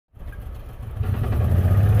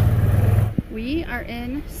we are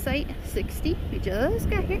in Site 60. We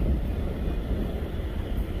just got here.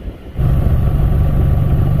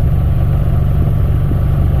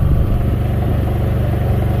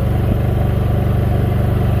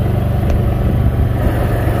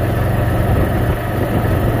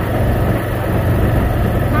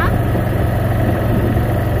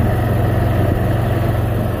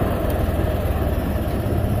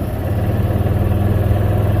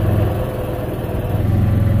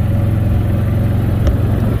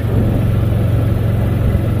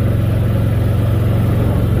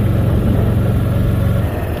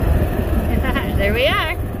 There we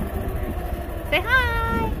are. Say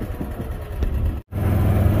hi.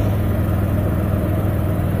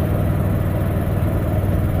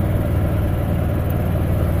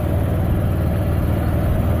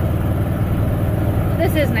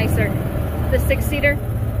 This is nicer. The 6-seater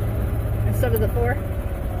instead of the 4.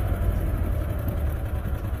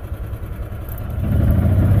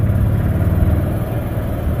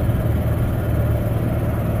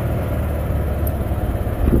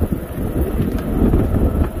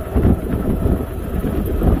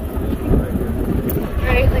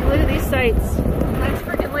 That's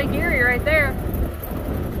freaking Lake Erie right there.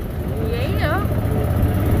 Yeah.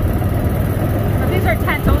 But these are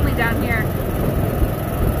tents only down here.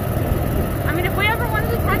 I mean, if we ever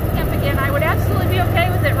wanted to tent camp again, I would absolutely be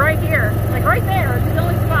okay with it right here. Like right there is the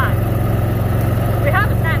only spot. We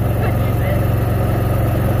have a tent, we could use it.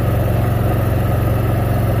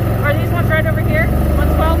 Are these ones right over here?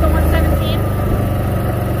 112 and 117?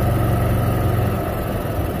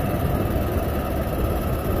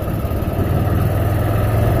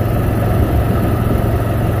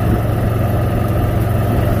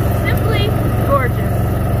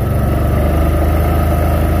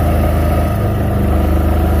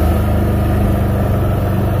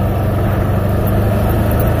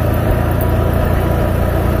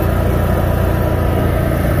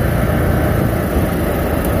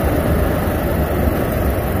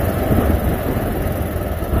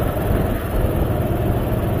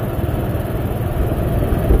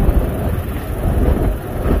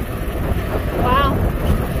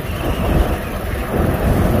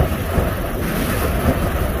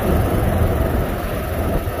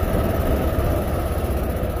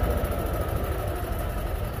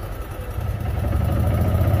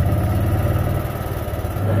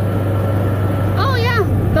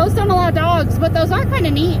 Those don't allow dogs, but those are kind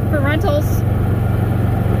of neat for rentals.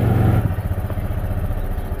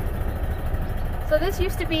 So this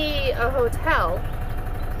used to be a hotel.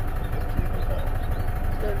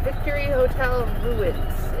 The Victory Hotel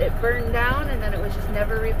Ruins. It burned down and then it was just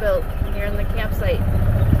never rebuilt here in the campsite.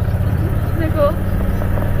 Isn't that cool?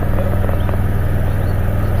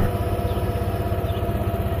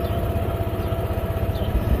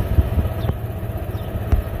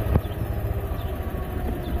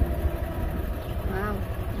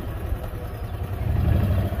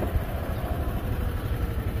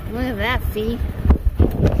 Look at that, Fee.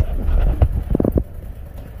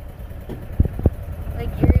 Lake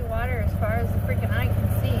Erie water as far as the freaking eye can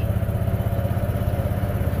see.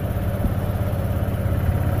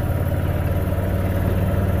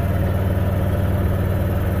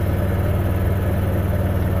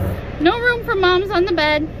 No room for moms on the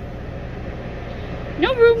bed.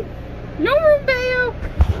 No room. No room, Bayo.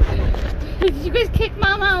 Did you guys kick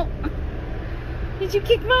mom out? Did you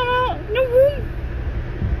kick mom out? No room.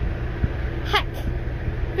 Heck.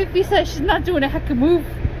 Vicky says she's not doing a heck of move.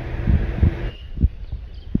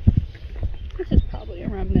 This is probably a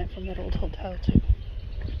remnant from that old hotel too.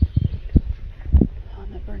 Oh,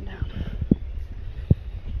 and that burned down.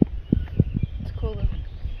 It's cool though.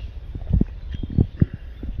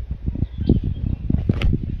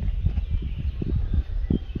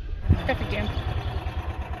 Traffic jam.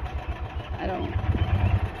 I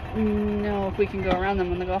don't know if we can go around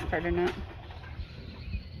them on the golf cart or not.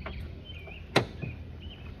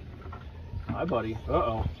 Hi, buddy.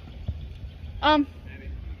 Uh-oh. Oh,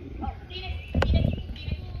 Phoenix.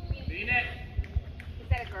 Is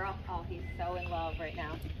that a girl? Oh, he's so in love right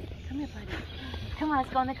now. Come here, buddy. Come on,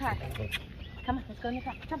 let's go in the car. Come on, let's go in the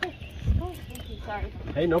car. Jump in. Oh, thank you. Sorry.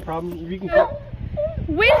 Hey, no problem. You can come.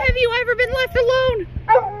 When have you ever been left alone?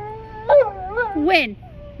 When?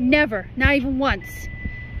 Never. Not even once.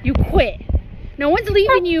 You quit. No one's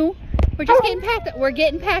leaving you. We're just getting packed up. We're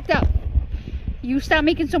getting packed up. You stop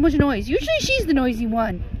making so much noise. Usually she's the noisy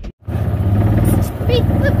one. Hey,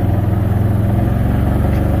 look.